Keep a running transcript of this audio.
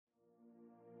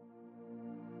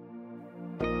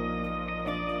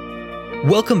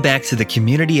Welcome back to the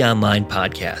Community Online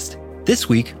podcast. This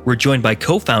week, we're joined by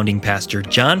co-founding pastor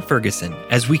John Ferguson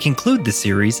as we conclude the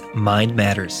series, Mind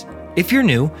Matters. If you're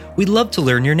new, we'd love to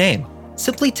learn your name.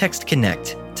 Simply text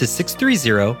CONNECT to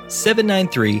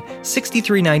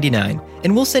 630-793-6399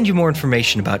 and we'll send you more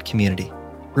information about community.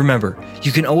 Remember,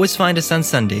 you can always find us on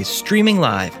Sundays streaming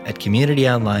live at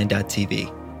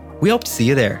communityonline.tv. We hope to see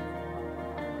you there.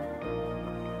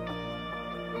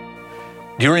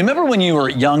 Do you remember when you were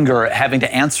younger having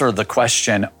to answer the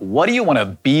question, what do you want to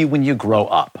be when you grow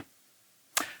up?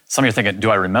 Some of you are thinking, do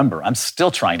I remember? I'm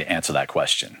still trying to answer that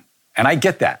question. And I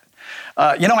get that.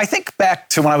 I think back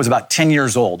to when I was about 10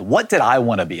 years old. What did I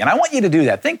want to be? And I want you to do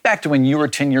that. Think back to when you were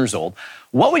 10 years old.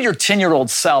 What would your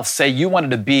 10-year-old self say you wanted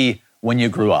to be when you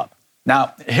grew up?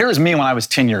 Now, here's me when I was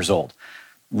 10 years old.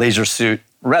 Laser suit,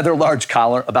 rather large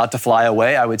collar, about to fly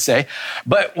away, I would say.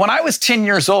 But when I was 10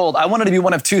 years old, I wanted to be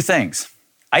one of two things.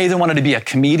 I either wanted to be a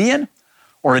comedian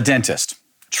or a dentist.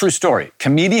 True story,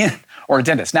 comedian or a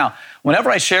dentist. Now, whenever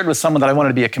I shared with someone that I wanted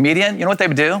to be a comedian, you know what they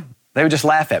would do? They would just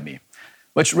laugh at me,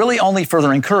 which really only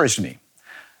further encouraged me.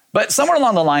 But somewhere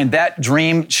along the line, that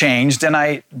dream changed, and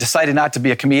I decided not to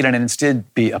be a comedian and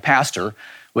instead be a pastor,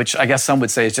 which I guess some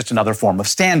would say is just another form of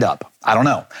stand-up. I don't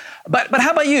know. But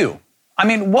how about you? I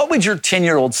mean, what would your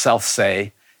 10-year-old self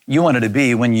say you wanted to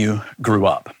be when you grew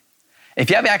up? If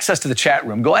you have access to the chat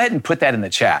room, go ahead and put that in the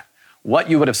chat. What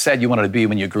you would have said you wanted to be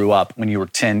when you grew up, when you were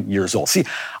 10 years old. See,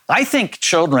 I think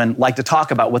children like to talk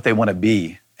about what they want to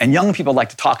be, and young people like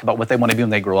to talk about what they want to be when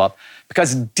they grow up,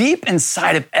 because deep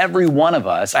inside of every one of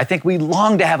us, I think we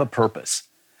long to have a purpose.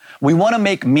 We want to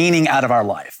make meaning out of our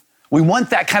life. We want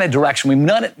that kind of direction. We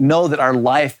know that our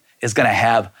life is going to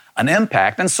have an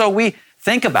impact, and so we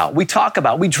think about, we talk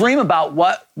about, we dream about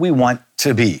what we want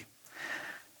to be.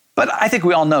 But I think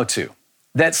we all know, too,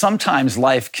 that sometimes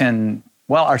life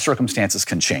our circumstances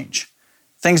can change.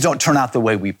 Things don't turn out the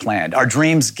way we planned. Our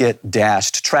dreams get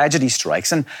dashed, tragedy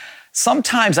strikes, and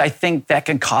sometimes I think that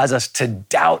can cause us to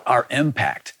doubt our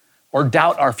impact or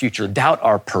doubt our future, doubt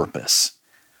our purpose.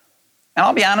 And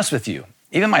I'll be honest with you,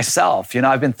 even myself,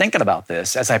 I've been thinking about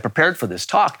this as I prepared for this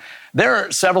talk. There are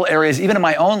several areas, even in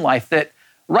my own life, that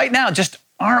right now just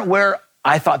aren't where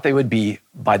I thought they would be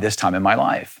by this time in my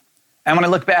life. And when I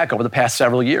look back over the past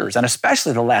several years, and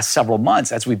especially the last several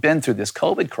months as we've been through this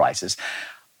COVID crisis,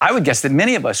 I would guess that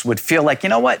many of us would feel like, you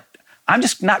know what, I'm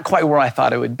just not quite where I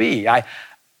thought I would be. I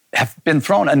have been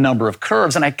thrown a number of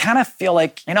curves, and I kind of feel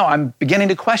like, I'm beginning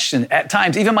to question at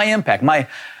times even my impact, my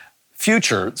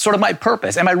future, sort of my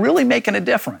purpose. Am I really making a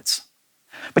difference?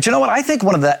 But you know what? I think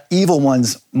one of the evil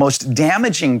one's most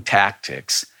damaging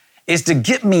tactics is to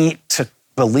get me to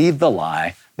believe the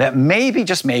lie that maybe,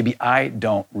 just maybe, I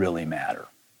don't really matter.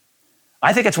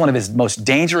 I think it's one of his most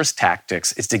dangerous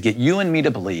tactics is to get you and me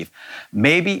to believe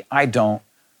maybe I don't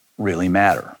really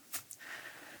matter.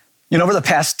 Over the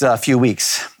past few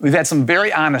weeks, we've had some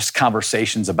very honest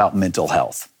conversations about mental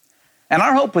health. And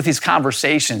our hope with these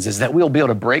conversations is that we'll be able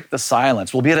to break the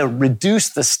silence, we'll be able to reduce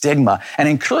the stigma and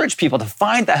encourage people to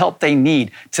find the help they need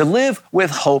to live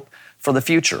with hope for the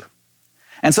future.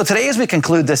 And so today, as we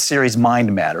conclude this series,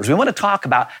 Mind Matters, we want to talk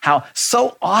about how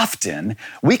so often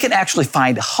we can actually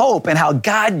find hope and how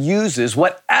God uses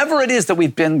whatever it is that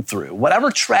we've been through,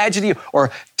 whatever tragedy or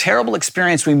terrible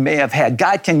experience we may have had,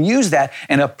 God can use that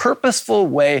in a purposeful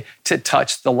way to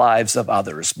touch the lives of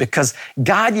others. Because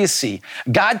God, you see,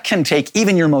 God can take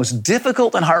even your most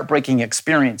difficult and heartbreaking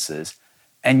experiences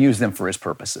and use them for his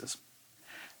purposes.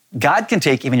 God can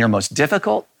take even your most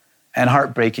difficult and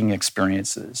heartbreaking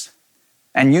experiences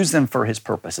and use them for his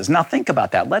purposes. Now think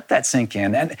about that. Let that sink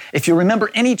in. And if you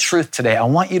remember any truth today, I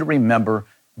want you to remember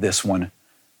this one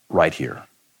right here.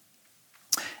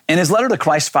 In his letter to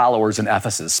Christ followers in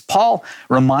Ephesus, Paul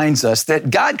reminds us that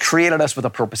God created us with a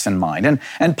purpose in mind.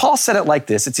 And Paul said it like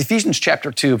this. It's Ephesians chapter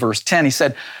 2, verse 10. He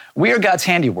said, we are God's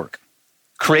handiwork,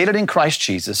 created in Christ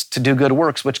Jesus to do good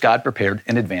works, which God prepared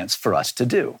in advance for us to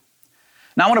do.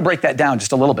 Now I want to break that down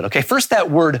just a little bit. Okay, first that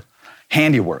word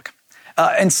handiwork.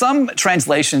 In some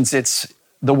translations, it's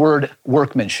the word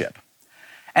workmanship.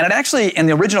 And it actually, in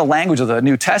the original language of the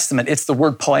New Testament, it's the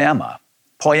word poema,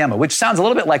 which sounds a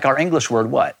little bit like our English word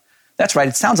what? That's right,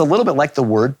 it sounds a little bit like the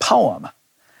word poem.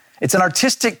 It's an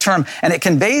artistic term, and it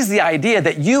conveys the idea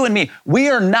that you and me, we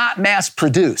are not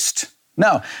mass-produced.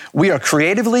 No, we are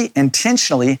creatively,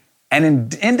 intentionally,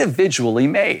 and individually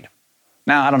made.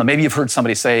 Now, I don't know, maybe you've heard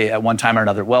somebody say at one time or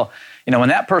another, well, when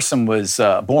that person was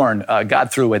born,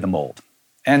 God threw away the mold.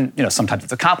 And, sometimes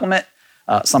it's a compliment,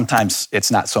 sometimes it's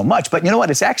not so much. But you know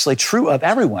what? It's actually true of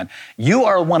everyone. You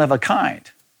are one of a kind.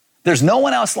 There's no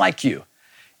one else like you.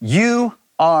 You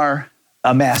are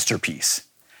a masterpiece.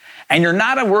 And you're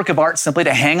not a work of art simply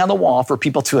to hang on the wall for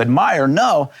people to admire.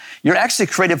 No, you're actually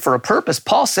created for a purpose.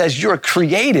 Paul says you're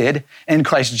created in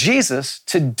Christ Jesus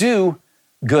to do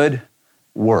good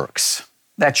works.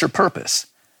 That's your purpose.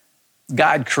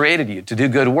 God created you to do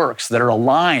good works that are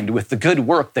aligned with the good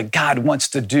work that God wants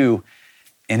to do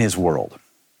in his world.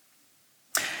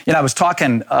 I was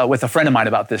talking with a friend of mine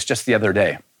about this just the other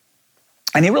day.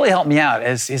 And he really helped me out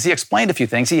as he explained a few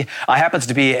things. He happens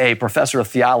to be a professor of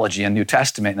theology and New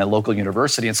Testament in a local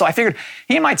university. And so I figured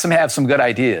he might have some good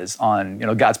ideas on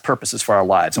God's purposes for our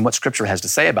lives and what Scripture has to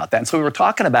say about that. And so we were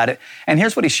talking about it, and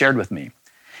here's what he shared with me.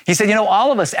 He said,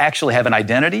 all of us actually have an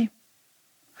identity.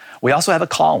 We also have a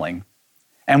calling,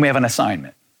 and we have an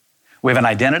assignment. We have an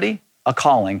identity, a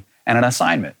calling, and an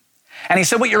assignment. And he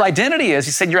said what your identity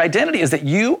is, your identity is that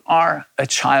you are a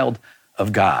child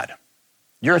of God.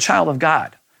 You're a child of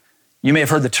God. You may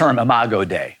have heard the term Imago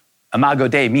Dei. Imago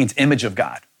Dei means image of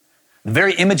God. The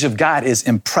very image of God is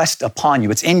impressed upon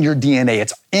you. It's in your DNA.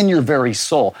 It's in your very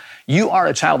soul. You are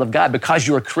a child of God because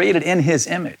you are created in his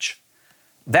image.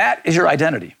 That is your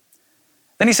identity.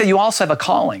 Then he said you also have a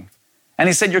calling. And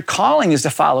he said your calling is to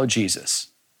follow Jesus.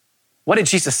 What did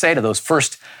Jesus say to those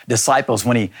first disciples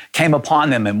when he came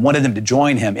upon them and wanted them to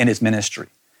join him in his ministry?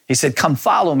 He said, come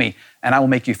follow me and I will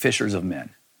make you fishers of men.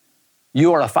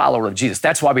 You are a follower of Jesus.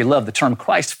 That's why we love the term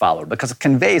Christ follower, because it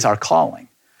conveys our calling.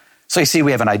 So you see,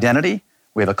 we have an identity,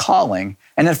 we have a calling,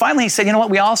 and then finally he said,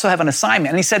 we also have an assignment.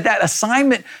 And he said that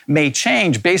assignment may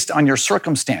change based on your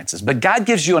circumstances, but God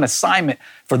gives you an assignment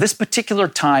for this particular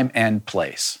time and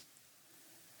place.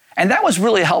 And that was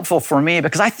really helpful for me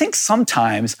because I think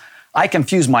sometimes I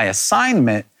confuse my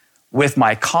assignment with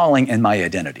my calling and my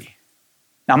identity.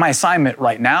 Now, my assignment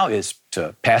right now is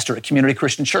to pastor a community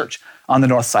Christian church on the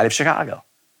north side of Chicago.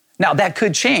 Now, that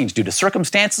could change due to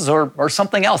circumstances or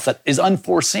something else that is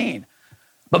unforeseen.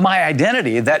 But my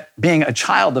identity, that being a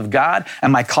child of God,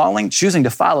 and my calling, choosing to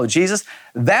follow Jesus,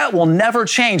 that will never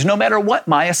change no matter what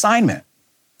my assignment.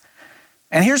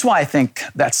 And here's why I think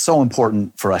that's so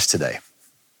important for us today.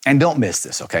 And don't miss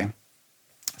this, okay?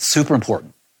 Super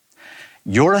important.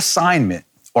 Your assignment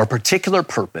or particular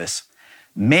purpose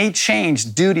may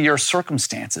change due to your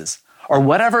circumstances or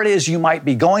whatever it is you might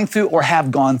be going through or have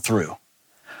gone through.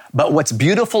 But what's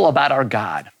beautiful about our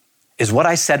God is what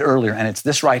I said earlier, and it's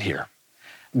this right here.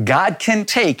 God can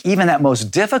take even that most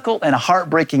difficult and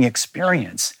heartbreaking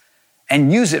experience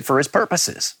and use it for his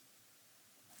purposes,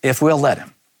 if we'll let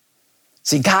him.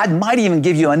 See, God might even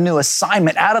give you a new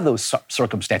assignment out of those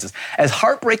circumstances, as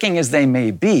heartbreaking as they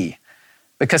may be,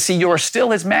 because see, you are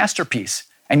still his masterpiece,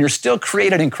 and you're still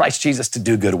created in Christ Jesus to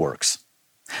do good works.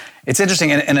 It's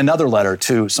interesting, in another letter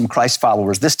to some Christ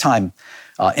followers, this time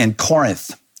in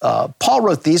Corinth, Paul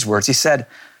wrote these words. He said,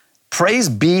 "Praise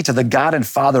be to the God and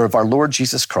Father of our Lord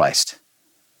Jesus Christ,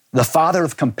 the Father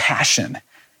of compassion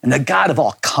and the God of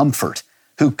all comfort,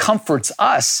 who comforts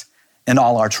us in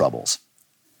all our troubles."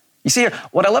 You see here,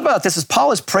 what I love about this is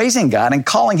Paul is praising God and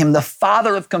calling him the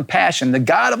Father of compassion, the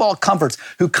God of all comforts,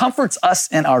 who comforts us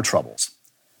in our troubles.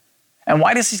 And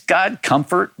why does God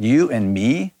comfort you and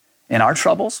me in our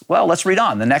troubles? Well, let's read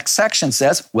on. The next section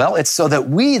says, well, it's so that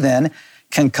we then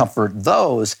can comfort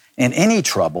those in any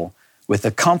trouble with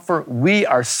the comfort we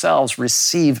ourselves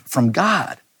receive from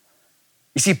God.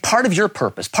 You see, part of your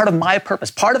purpose, part of my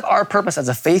purpose, part of our purpose as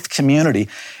a faith community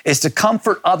is to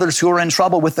comfort others who are in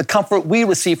trouble with the comfort we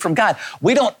receive from God.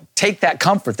 We don't take that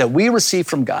comfort that we receive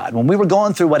from God when we were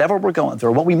going through whatever we're going through,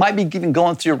 or what we might be even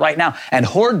going through right now, and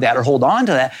hoard that or hold on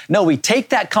to that. No, we take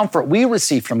that comfort we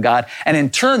receive from God, and in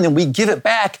turn, then we give it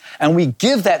back, and we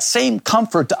give that same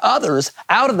comfort to others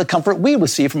out of the comfort we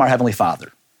receive from our Heavenly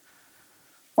Father.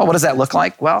 Well, what does that look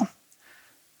like? Well,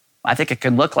 I think it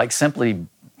can look like simply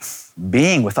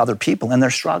being with other people in their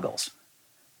struggles.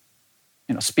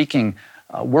 Speaking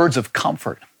words of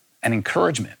comfort and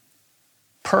encouragement,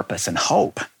 purpose and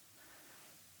hope.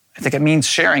 I think it means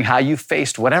sharing how you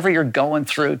faced whatever you're going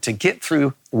through to get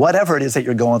through whatever it is that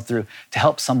you're going through to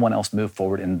help someone else move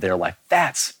forward in their life.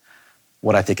 That's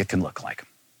what I think it can look like.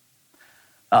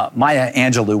 Maya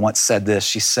Angelou once said this.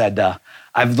 She said,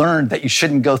 I've learned that you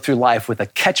shouldn't go through life with a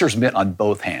catcher's mitt on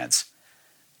both hands.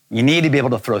 You need to be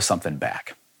able to throw something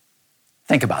back.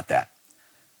 Think about that.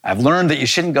 I've learned that you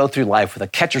shouldn't go through life with a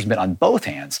catcher's mitt on both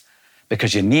hands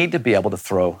because you need to be able to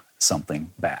throw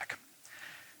something back.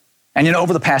 And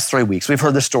over the past 3 weeks, we've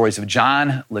heard the stories of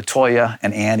John, Latoya,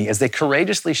 and Annie as they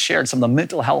courageously shared some of the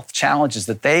mental health challenges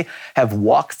that they have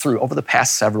walked through over the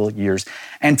past several years.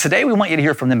 And today we want you to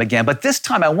hear from them again, but this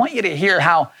time I want you to hear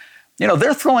how,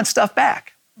 they're throwing stuff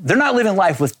back. They're not living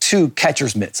life with two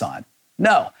catcher's mitts on.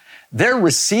 No, they're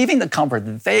receiving the comfort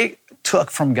that they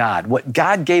took from God, what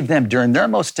God gave them during their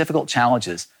most difficult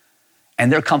challenges,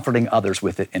 and they're comforting others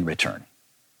with it in return.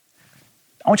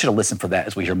 I want you to listen for that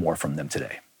as we hear more from them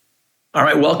today. All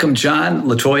right, welcome, John,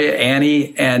 LaToya,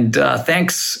 Annie, and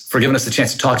thanks for giving us the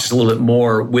chance to talk just a little bit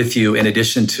more with you in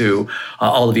addition to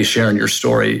all of you sharing your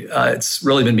story. It's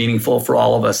really been meaningful for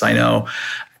all of us, I know.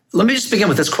 Let me just begin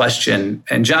with this question,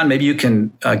 and John, maybe you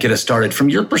can get us started. From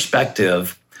your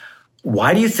perspective,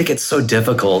 why do you think it's so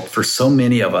difficult for so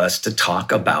many of us to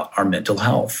talk about our mental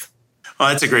health? Well,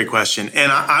 that's a great question.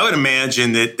 And I would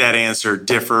imagine that answer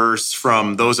differs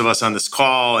from those of us on this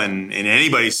call and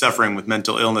anybody suffering with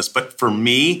mental illness. But for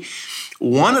me,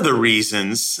 one of the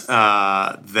reasons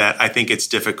that I think it's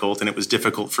difficult, and it was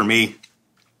difficult for me,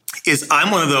 is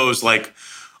I'm one of those like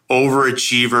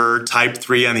overachiever, type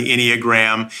 3 on the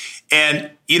Enneagram. And,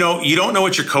 you don't know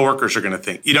what your coworkers are going to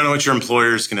think. You don't know what your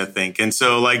employer is going to think. And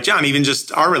so like, John, even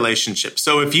just our relationship.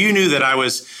 So if you knew that I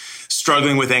was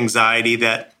struggling with anxiety,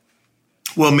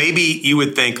 well, maybe you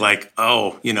would think like,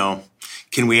 oh,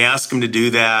 can we ask him to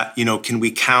do that? Can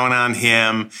we count on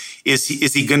him? Is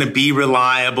he going to be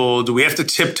reliable? Do we have to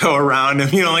tiptoe around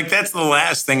him? That's the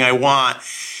last thing I want.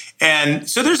 And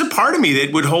so there's a part of me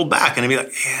that would hold back and I'd be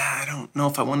like, I don't know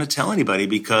if I want to tell anybody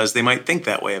because they might think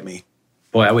that way of me.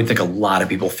 Boy, I would think a lot of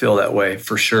people feel that way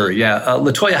for sure. Yeah.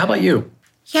 LaToya, how about you?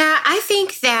 Yeah, I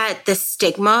think that the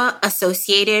stigma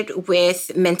associated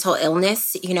with mental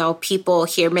illness, people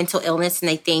hear mental illness and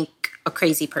they think a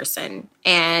crazy person.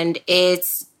 And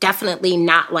it's definitely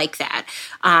not like that.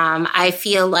 I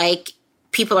feel like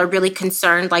people are really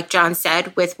concerned, like John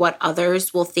said, with what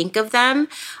others will think of them.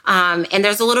 And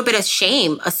there's a little bit of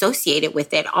shame associated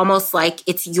with it, almost like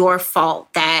it's your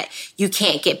fault that you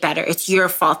can't get better. It's your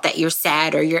fault that you're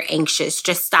sad or you're anxious.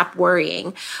 Just stop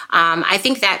worrying. I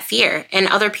think that fear and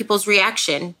other people's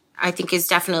reaction, I think, is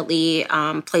definitely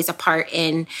plays a part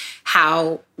in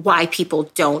why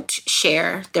people don't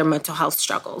share their mental health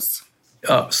struggles.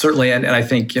 Certainly. And I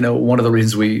think, one of the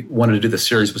reasons we wanted to do this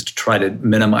series was to try to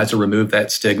minimize or remove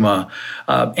that stigma.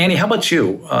 Annie, how about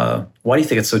you? Why do you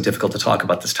think it's so difficult to talk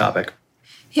about this topic?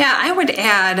 Yeah, I would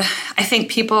add, I think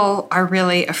people are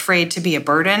really afraid to be a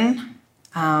burden.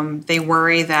 They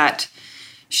worry that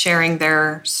sharing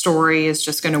their story is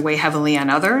just going to weigh heavily on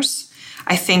others.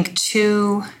 I think,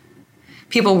 too,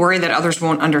 people worry that others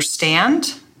won't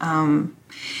understand. And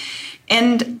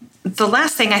the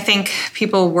last thing I think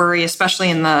people worry, especially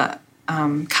in the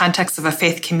context of a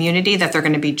faith community, that they're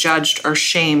going to be judged or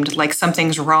shamed, like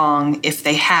something's wrong if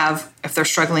they're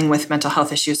struggling with mental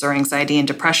health issues or anxiety and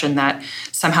depression, that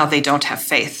somehow they don't have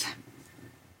faith.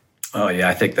 Oh, yeah,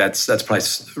 I think that's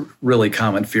probably really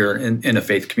common fear in a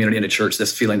faith community, in a church,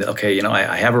 this feeling that, okay,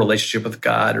 I have a relationship with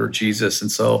God or Jesus,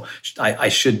 and so I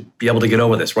should be able to get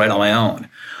over this right on my own,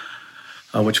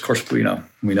 which, of course, we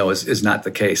know is not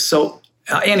the case. So,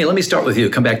 Annie, let me start with you.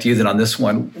 Come back to you then on this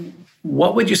one.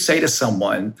 What would you say to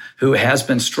someone who has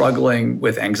been struggling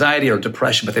with anxiety or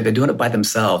depression, but they've been doing it by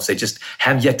themselves? They just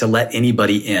have yet to let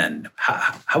anybody in.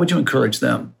 How would you encourage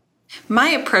them? My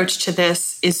approach to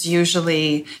this is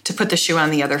usually to put the shoe on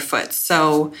the other foot.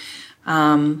 So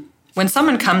when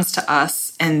someone comes to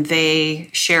us and they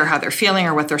share how they're feeling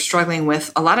or what they're struggling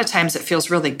with, a lot of times it feels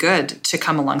really good to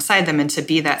come alongside them and to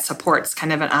be that support. It's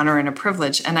kind of an honor and a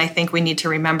privilege. And I think we need to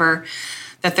remember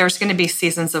that there's going to be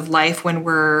seasons of life when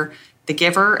we're the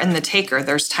giver and the taker.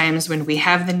 There's times when we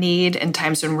have the need and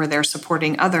times when we're there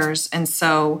supporting others. And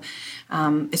so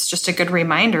it's just a good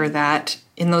reminder that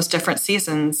in those different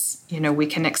seasons, we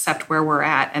can accept where we're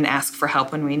at and ask for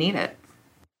help when we need it.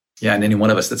 Yeah, and any one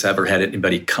of us that's ever had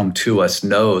anybody come to us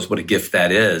knows what a gift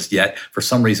that is. Yet, for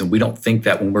some reason, we don't think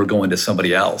that when we're going to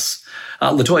somebody else.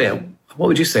 LaToya, what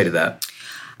would you say to that?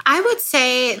 I would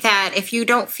say that if you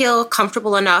don't feel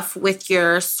comfortable enough with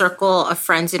your circle of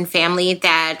friends and family,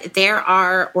 that there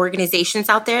are organizations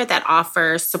out there that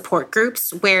offer support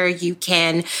groups where you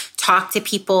can talk to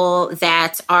people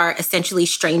that are essentially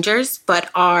strangers,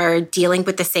 but are dealing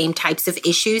with the same types of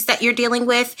issues that you're dealing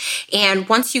with. And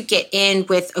once you get in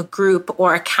with a group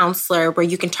or a counselor where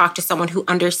you can talk to someone who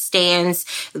understands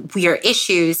your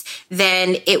issues,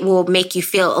 then it will make you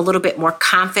feel a little bit more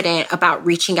confident about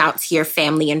reaching out to your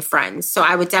family and friends. So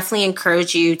I would definitely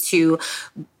encourage you to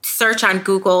search on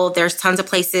Google. There's tons of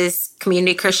places.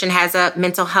 Community Christian has a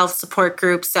mental health support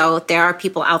group. So there are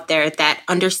people out there that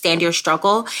understand your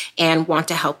struggle and want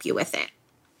to help you with it.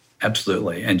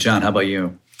 Absolutely. And John, how about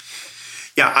you?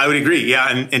 Yeah, I would agree. Yeah,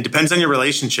 and it depends on your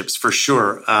relationships for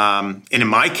sure. And in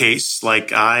my case,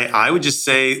 like I would just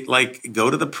say, like, go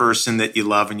to the person that you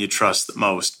love and you trust the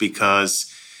most, because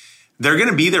they're going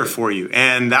to be there for you.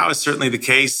 And that was certainly the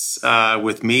case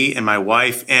with me and my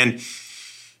wife. And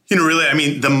Really, I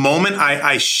mean, the moment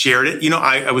I shared it,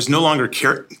 I was no longer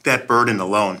carrying that burden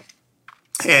alone.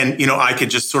 And, I could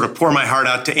just sort of pour my heart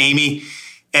out to Amy.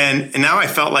 And now I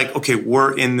felt like, okay,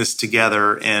 we're in this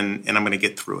together and I'm going to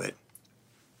get through it.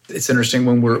 It's interesting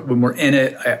when we're in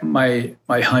it. My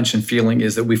hunch and feeling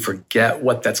is that we forget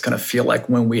what that's going to feel like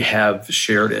when we have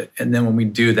shared it, and then when we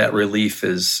do, that relief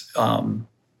is,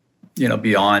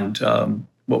 beyond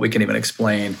what we can even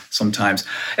explain sometimes.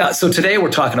 So today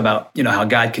we're talking about how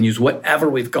God can use whatever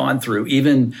we've gone through,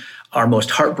 even our most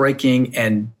heartbreaking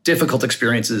and difficult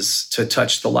experiences, to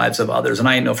touch the lives of others. And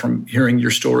I know from hearing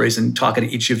your stories and talking to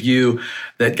each of you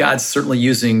that God's certainly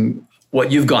using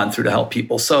what you've gone through to help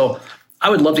people. So I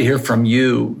would love to hear from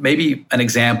you, maybe an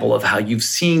example of how you've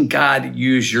seen God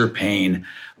use your pain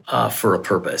for a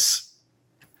purpose.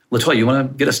 LaToya, you want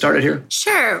to get us started here?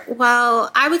 Sure. Well,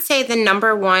 I would say the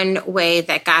number one way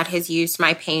that God has used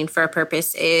my pain for a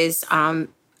purpose is the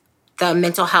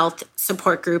mental health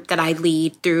support group that I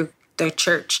lead through the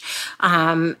church.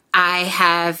 I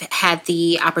have had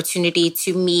the opportunity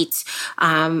to meet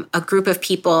a group of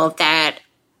people that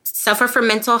suffer from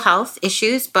mental health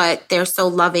issues, but they're so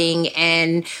loving,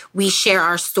 and we share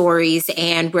our stories,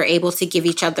 and we're able to give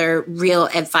each other real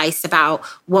advice about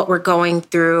what we're going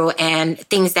through and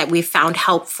things that we've found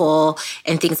helpful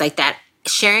and things like that.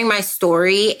 Sharing my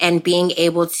story and being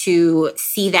able to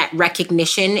see that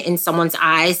recognition in someone's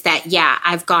eyes that, yeah,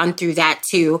 I've gone through that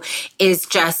too, is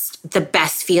just the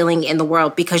best feeling in the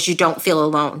world, because you don't feel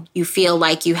alone. You feel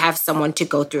like you have someone to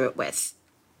go through it with.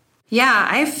 Yeah,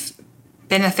 I've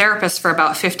been a therapist for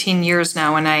about 15 years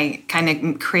now, and I kind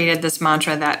of created this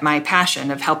mantra that my passion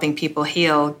of helping people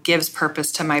heal gives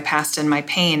purpose to my past and my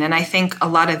pain. And I think a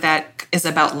lot of that is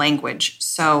about language.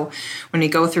 So when we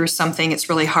go through something, it's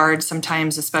really hard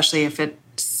sometimes, especially if it's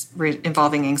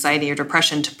involving anxiety or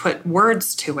depression, to put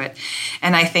words to it.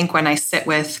 And I think when I sit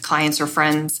with clients or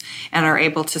friends and are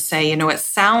able to say, it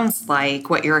sounds like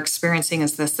what you're experiencing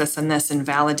is this, this, and this, and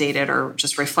validate it or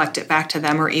just reflect it back to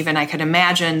them, or even I could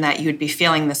imagine that you'd be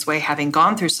feeling this way having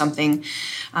gone through something.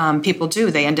 People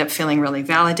do. They end up feeling really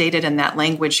validated, and that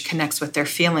language connects with their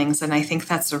feelings. And I think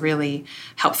that's really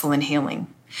helpful in healing.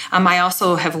 I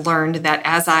also have learned that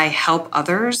as I help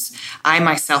others, I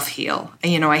myself heal.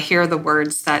 I hear the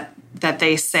words that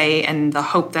they say and the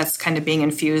hope that's kind of being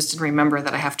infused, and remember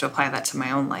that I have to apply that to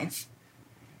my own life.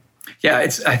 Yeah,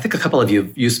 I think a couple of you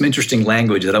have used some interesting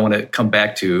language that I want to come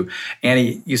back to.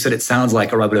 Annie, you said it sounds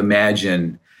like, or I would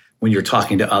imagine, when you're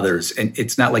talking to others, and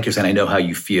it's not like you're saying, I know how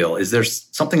you feel. Is there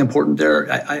something important there?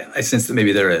 I sense that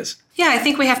maybe there is. Yeah, I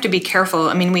think we have to be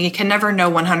careful. We can never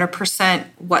know 100%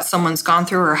 what someone's gone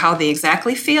through or how they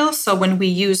exactly feel. So when we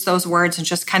use those words and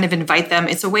just kind of invite them,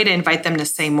 it's a way to invite them to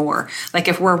say more. Like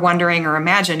if we're wondering or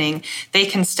imagining, they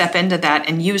can step into that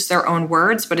and use their own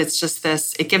words, but it's just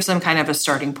this, it gives them kind of a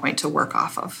starting point to work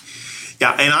off of.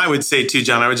 Yeah, and I would say too,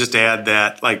 John, I would just add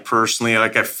that, personally, I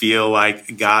feel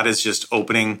like God is just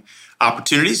opening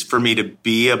opportunities for me to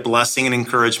be a blessing and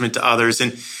encouragement to others.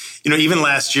 And, even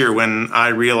last year when I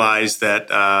realized that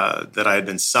that I had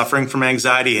been suffering from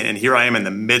anxiety, and here I am in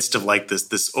the midst of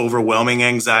this overwhelming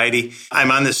anxiety. I'm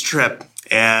on this trip,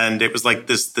 and it was like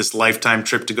this lifetime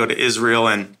trip to go to Israel,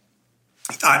 and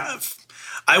I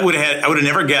would have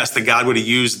never guessed that God would have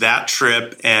used that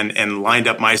trip and lined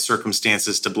up my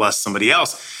circumstances to bless somebody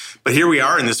else. But here we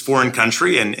are in this foreign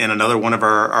country, and another one of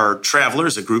our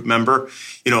travelers, a group member,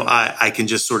 I can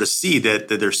just sort of see that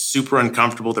they're super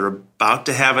uncomfortable. They're about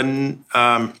to have an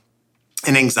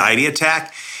anxiety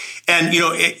attack. And,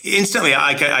 instantly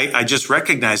I just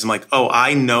recognize, I'm like, oh,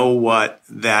 I know what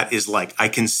that is like. I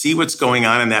can see what's going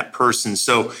on in that person.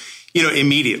 So,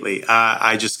 immediately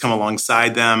I just come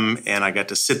alongside them, and I got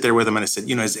to sit there with them. And I said,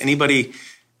 has anybody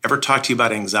ever talked to you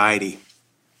about anxiety?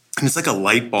 And it's like a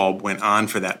light bulb went on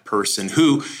for that person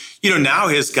who, now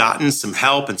has gotten some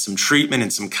help and some treatment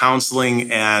and some counseling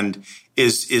and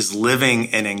is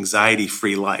living an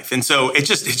anxiety-free life. And so it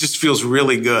just feels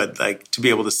really good, to be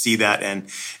able to see that and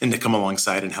to come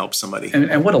alongside and help somebody.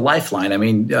 And what a lifeline.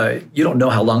 You don't know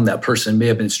how long that person may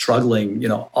have been struggling,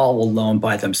 all alone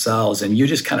by themselves. And you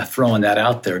just kind of throwing that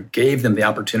out there gave them the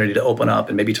opportunity to open up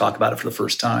and maybe talk about it for the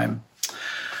first time.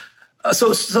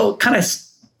 So kind of,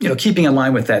 keeping in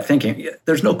line with that thinking,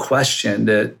 there's no question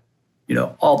that,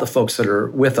 all the folks that are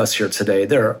with us here today,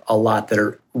 there are a lot that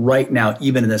are right now,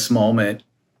 even in this moment,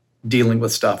 dealing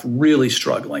with stuff, really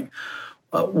struggling.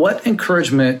 What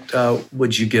encouragement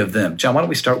would you give them? John, why don't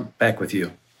we start back with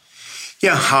you?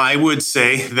 Yeah, I would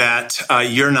say that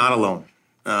you're not alone.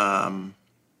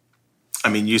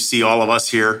 You see all of us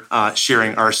here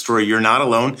sharing our story. You're not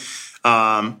alone.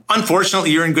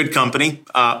 Unfortunately, you're in good company,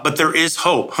 but there is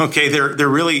hope. Okay, there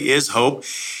really is hope.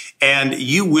 And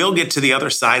you will get to the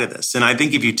other side of this. And I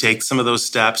think if you take some of those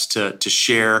steps to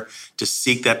share, to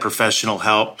seek that professional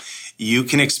help, you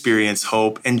can experience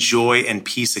hope and joy and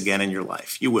peace again in your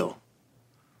life. You will.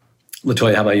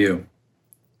 LaToya, how about you?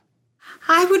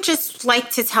 I would just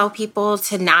like to tell people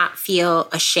to not feel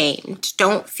ashamed.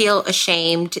 Don't feel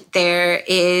ashamed. There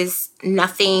is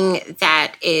nothing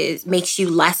that makes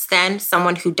you less than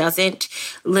someone who doesn't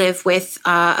live with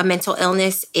a mental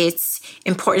illness. It's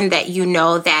important that you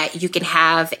know that you can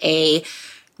have a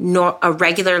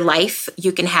regular life.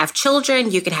 You can have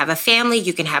children, you can have a family,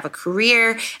 you can have a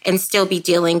career and still be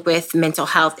dealing with mental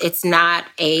health. It's not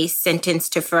a sentence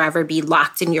to forever be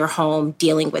locked in your home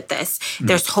dealing with this.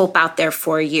 There's hope out there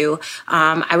for you.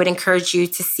 I would encourage you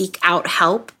to seek out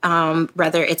help,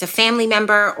 whether it's a family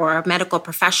member or a medical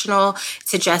professional,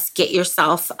 to just get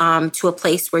yourself to a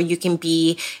place where you can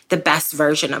be the best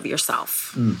version of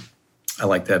yourself. I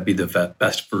like that. Be the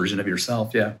best version of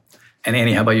yourself. Yeah. And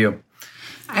Annie, how about you?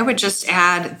 I would just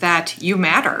add that you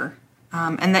matter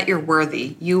and that you're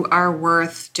worthy. You are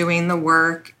worth doing the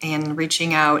work and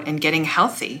reaching out and getting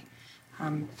healthy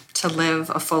to live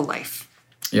a full life.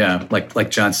 Yeah,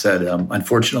 like John said,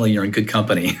 unfortunately, you're in good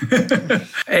company.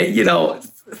 Hey,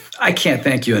 I can't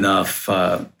thank you enough,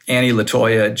 Annie,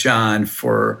 LaToya, John,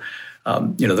 for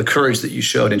the courage that you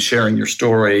showed in sharing your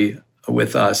story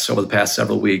with us over the past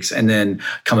several weeks, and then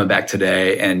coming back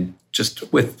today and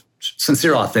just with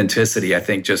sincere authenticity, I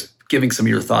think just giving some of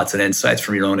your thoughts and insights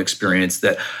from your own experience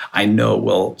that I know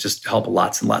will just help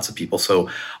lots and lots of people.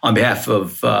 So on behalf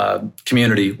of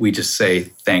community, we just say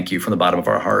thank you from the bottom of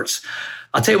our hearts.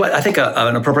 I'll tell you what, I think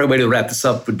an appropriate way to wrap this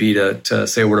up would be to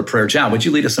say a word of prayer. John, would you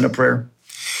lead us in a prayer?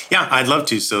 Yeah, I'd love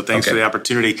to. So thanks for the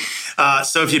opportunity.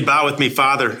 So if you'd bow with me,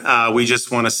 Father, we just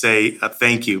want to say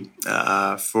thank you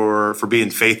for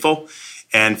being faithful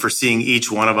and for seeing each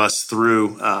one of us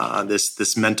through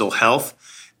this mental health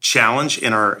challenge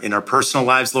in our personal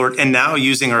lives, Lord, and now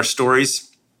using our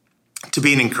stories to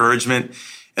be an encouragement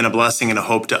and a blessing and a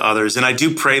hope to others. And I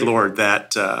do pray, Lord,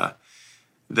 that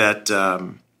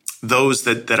those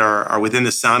that are within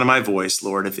the sound of my voice,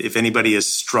 Lord, if anybody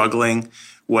is struggling,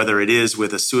 whether it is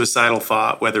with a suicidal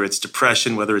thought, whether it's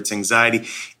depression, whether it's anxiety,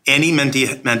 any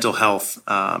mental health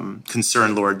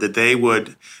concern, Lord, that they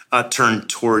would turn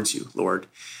towards you, Lord,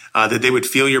 that they would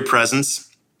feel your presence,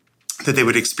 that they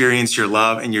would experience your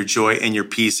love and your joy and your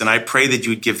peace. And I pray that you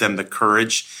would give them the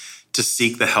courage to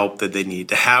seek the help that they need,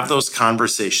 to have those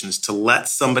conversations, to let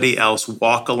somebody else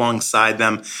walk alongside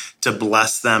them, to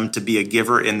bless them, to be a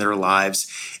giver in their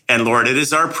lives. And Lord, it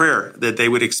is our prayer that they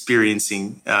would experience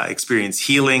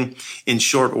healing in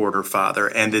short order, Father,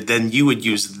 and that then you would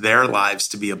use their lives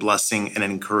to be a blessing and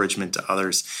an encouragement to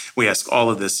others. We ask all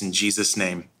of this in Jesus'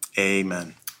 name.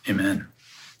 Amen. Amen.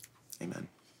 Amen.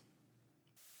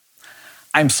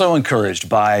 I'm so encouraged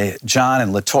by John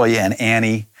and LaToya and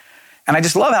Annie. And I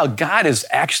just love how God is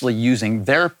actually using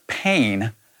their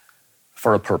pain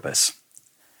for a purpose.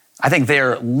 I think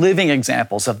they're living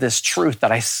examples of this truth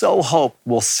that I so hope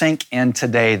will sink in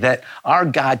today, that our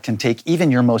God can take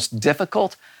even your most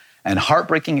difficult and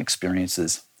heartbreaking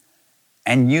experiences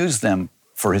and use them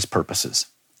for his purposes.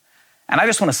 And I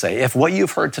just want to say, if what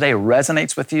you've heard today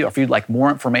resonates with you, or if you'd like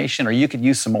more information or you could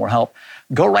use some more help,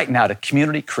 go right now to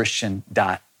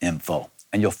communitychristian.info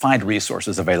and you'll find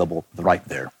resources available right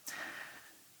there.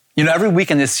 Every week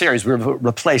in this series, we've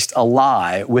replaced a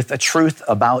lie with a truth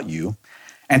about you.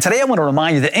 And today I want to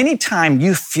remind you that anytime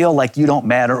you feel like you don't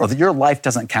matter or that your life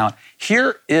doesn't count,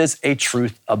 here is a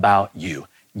truth about you.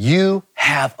 You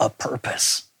have a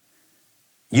purpose.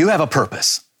 You have a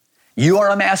purpose. You are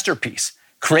a masterpiece,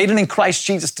 created in Christ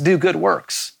Jesus to do good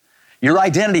works. Your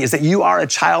identity is that you are a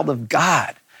child of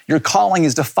God. Your calling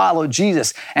is to follow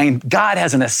Jesus, and God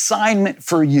has an assignment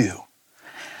for you.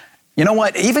 You know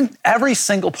what? Even every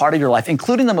single part of your life,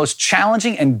 including the most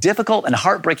challenging and difficult and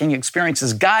heartbreaking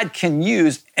experiences, God can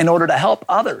use in order to help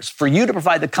others, for you to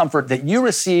provide the comfort that you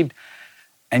received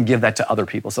and give that to other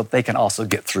people so that they can also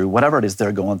get through whatever it is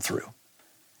they're going through.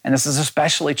 And this is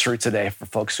especially true today for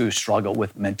folks who struggle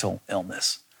with mental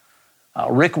illness.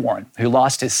 Rick Warren, who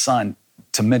lost his son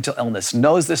to mental illness,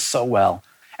 knows this so well.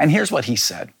 And here's what he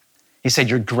said. He said,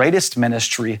 your greatest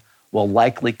ministry will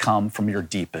likely come from your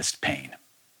deepest pain.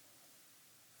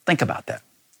 Think about that.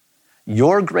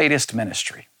 Your greatest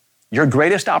ministry, your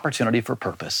greatest opportunity for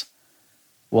purpose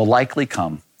will likely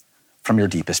come from your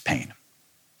deepest pain.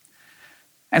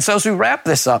 And so as we wrap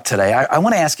this up today, I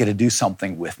want to ask you to do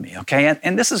something with me, okay?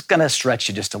 And this is going to stretch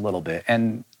you just a little bit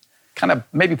and kind of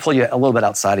maybe pull you a little bit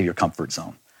outside of your comfort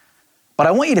zone. But But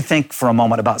I want you to think for a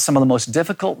moment about some of the most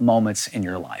difficult moments in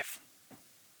your life.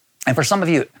 And for some of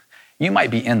you, you might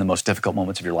be in the most difficult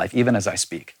moments of your life, even as I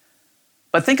speak.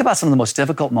 But think about some of the most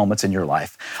difficult moments in your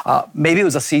life. Maybe it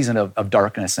was a season of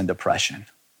darkness and depression.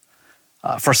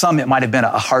 For some, it might have been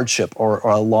a hardship or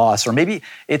a loss, or maybe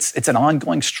it's an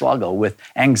ongoing struggle with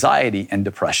anxiety and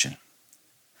depression.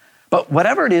 But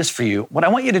whatever it is for you, what I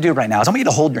want you to do right now is I want you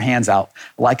to hold your hands out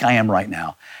like I am right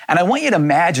now. And I want you to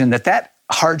imagine that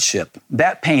hardship,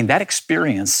 that pain, that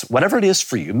experience, whatever it is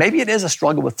for you, maybe it is a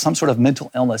struggle with some sort of mental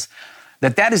illness,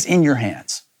 that is in your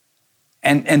hands.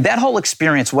 And that whole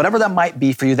experience, whatever that might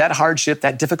be for you, that hardship,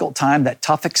 that difficult time, that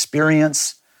tough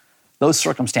experience, those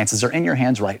circumstances are in your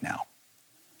hands right now.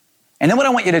 And then what I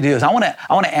want you to do is I want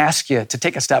to ask you to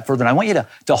take a step further, and I want you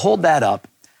to hold that up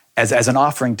as an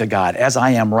offering to God, as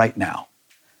I am right now.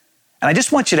 And I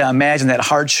just want you to imagine that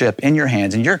hardship in your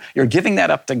hands, and you're giving that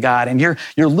up to God, and you're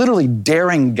literally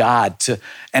daring God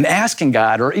and asking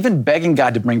God, or even begging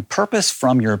God to bring purpose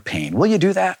from your pain. Will you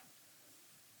do that?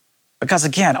 Because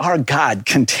again, our God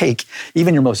can take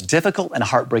even your most difficult and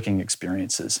heartbreaking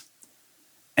experiences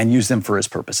and use them for his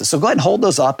purposes. So go ahead and hold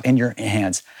those up in your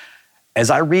hands as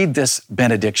I read this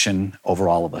benediction over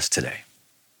all of us today.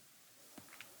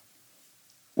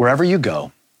 Wherever you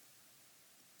go,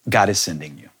 God is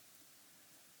sending you.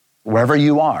 Wherever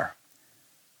you are,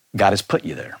 God has put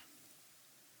you there.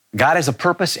 God has a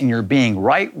purpose in your being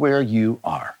right where you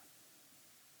are.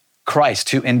 Christ,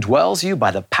 who indwells you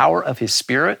by the power of his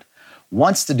Spirit,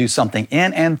 wants to do something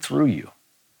in and through you.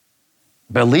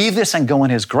 Believe this and go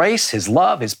in his grace, his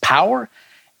love, his power,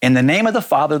 in the name of the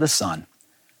Father, the Son,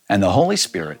 and the Holy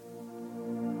Spirit.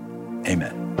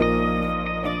 Amen.